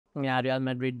Yeah, Real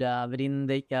Madrid winning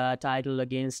the title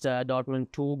against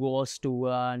Dortmund 2 goals to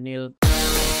 0.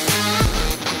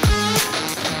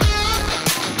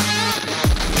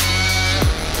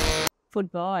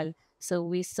 Football. So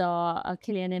we saw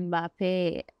Kylian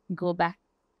Mbappe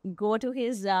go to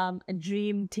his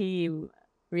dream team,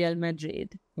 Real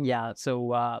Madrid. Yeah,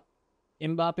 so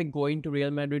Mbappe going to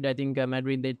Real Madrid, I think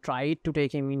Madrid, they tried to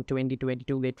take him in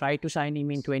 2022. They tried to sign him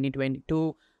in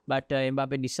 2022, but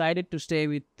Mbappe decided to stay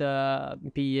with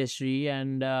PSG,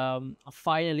 and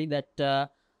finally that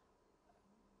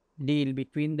deal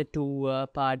between the two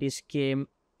parties became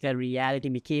a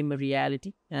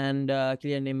reality. And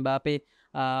Kylian Mbappe,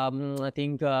 I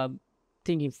think,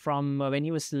 thinking from when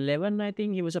he was 11, I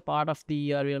think he was a part of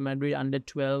the Real Madrid under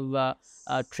 12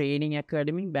 training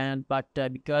academy, but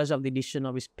because of the decision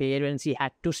of his parents, he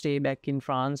had to stay back in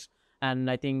France.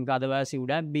 And I think otherwise he would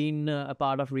have been a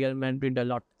part of Real Madrid a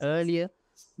lot earlier.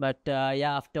 But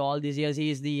yeah, after all these years,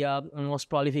 he is the most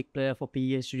prolific player for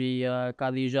PSG.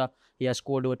 Kadhija, he has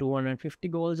scored over 250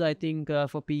 goals, I think,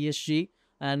 for PSG.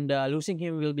 And losing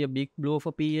him will be a big blow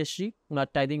for PSG. But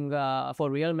I think for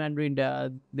Real Madrid,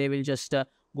 they will just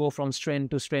go from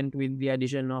strength to strength with the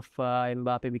addition of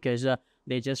Mbappe, because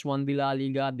they just won the La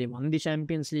Liga. They won the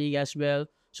Champions League as well.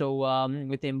 So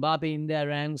with Mbappe in their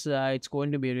ranks, it's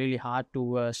going to be really hard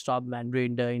to stop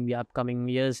Madrid in the upcoming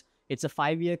years. It's a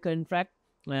 5-year contract,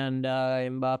 and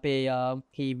Mbappe,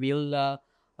 he will,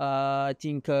 I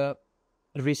think,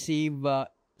 receive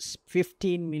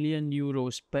 15 million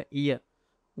euros per year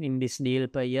in this deal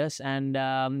per year. And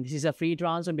this is a free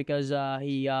transfer because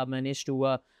he managed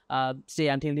to stay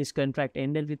until his contract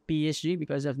ended with PSG.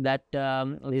 Because of that,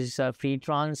 this is a free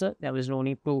transfer. There was no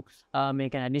need to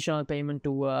make an additional payment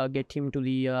to get him to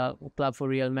the club for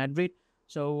Real Madrid.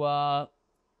 So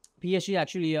PSG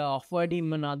actually offered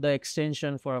him another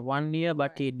extension for 1 year,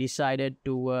 but he decided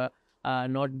to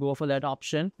not go for that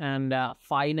option, and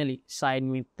finally signed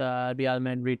with Real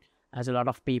Madrid, as a lot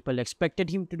of people expected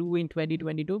him to do in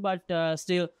 2022. But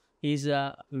still, he's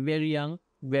very young.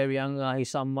 Very young. He's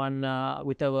someone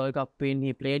with a World Cup win.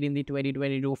 He played in the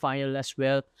 2022 final as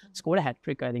well. Scored a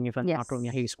hat-trick, I think, if I'm not wrong.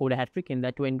 Yeah, he scored a hat-trick in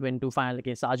that 2022 final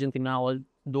against Argentina,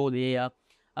 although they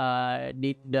although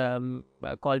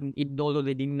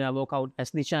they didn't work out as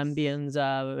the champions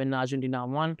when Argentina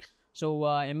won. So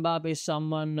Mbappe is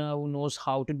someone who knows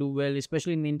how to do well,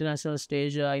 especially in the international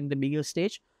stage, in the bigger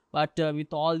stage. But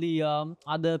with all the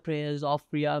other players of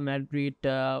Real Madrid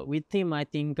with him, I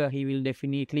think he will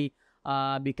definitely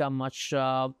become much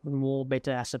more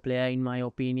better as a player, in my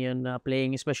opinion,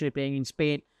 especially playing in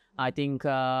Spain. I think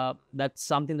that's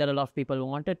something that a lot of people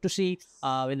wanted to see,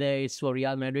 whether it's for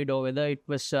Real Madrid or whether it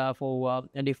was for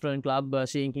a different club.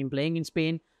 Seeing him playing in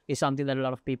Spain is something that a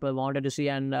lot of people wanted to see,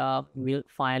 and we'll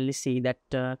finally see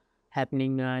that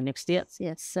happening next year.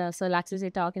 Yes. So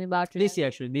Laksisi talking about this year.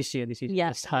 This year. Yeah.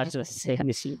 It's hard to say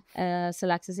this year. So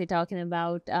Laksisi talking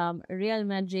about Real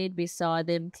Madrid. We saw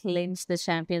them clinch the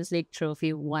Champions League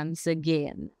trophy once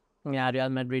again. Yeah, Real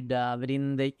Madrid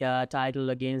winning the title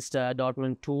against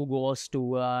Dortmund 2 goals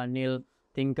to 0.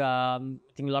 I think a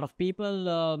lot of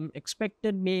people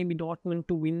expected maybe Dortmund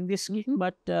to win this game,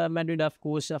 but Madrid, of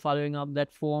course, following up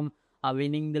that form,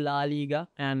 winning the La Liga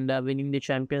and winning the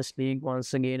Champions League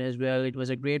once again as well. It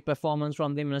was a great performance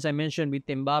from them. And as I mentioned, with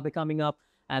Mbappe coming up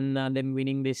and them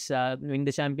winning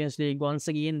the Champions League once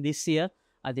again this year,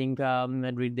 I think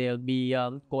Madrid, they'll be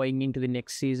going into the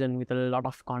next season with a lot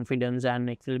of confidence, and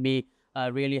it will be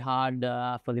really hard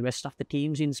for the rest of the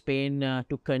teams in Spain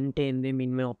to contain them,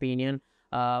 in my opinion.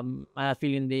 I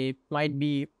feel they might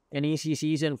be an easy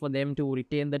season for them to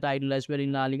retain the title as well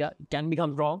in La Liga. It can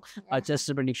become wrong. Just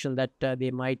a prediction that they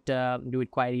might do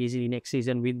it quite easily next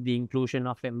season with the inclusion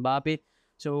of Mbappe.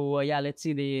 So yeah, let's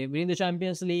see. They win the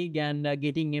Champions League and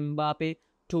getting Mbappe,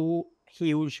 2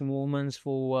 huge moments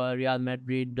for Real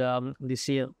Madrid this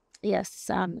year. Yes,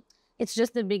 it's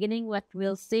just the beginning. What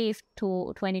we'll see if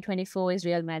 2024 is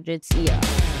Real Madrid's year.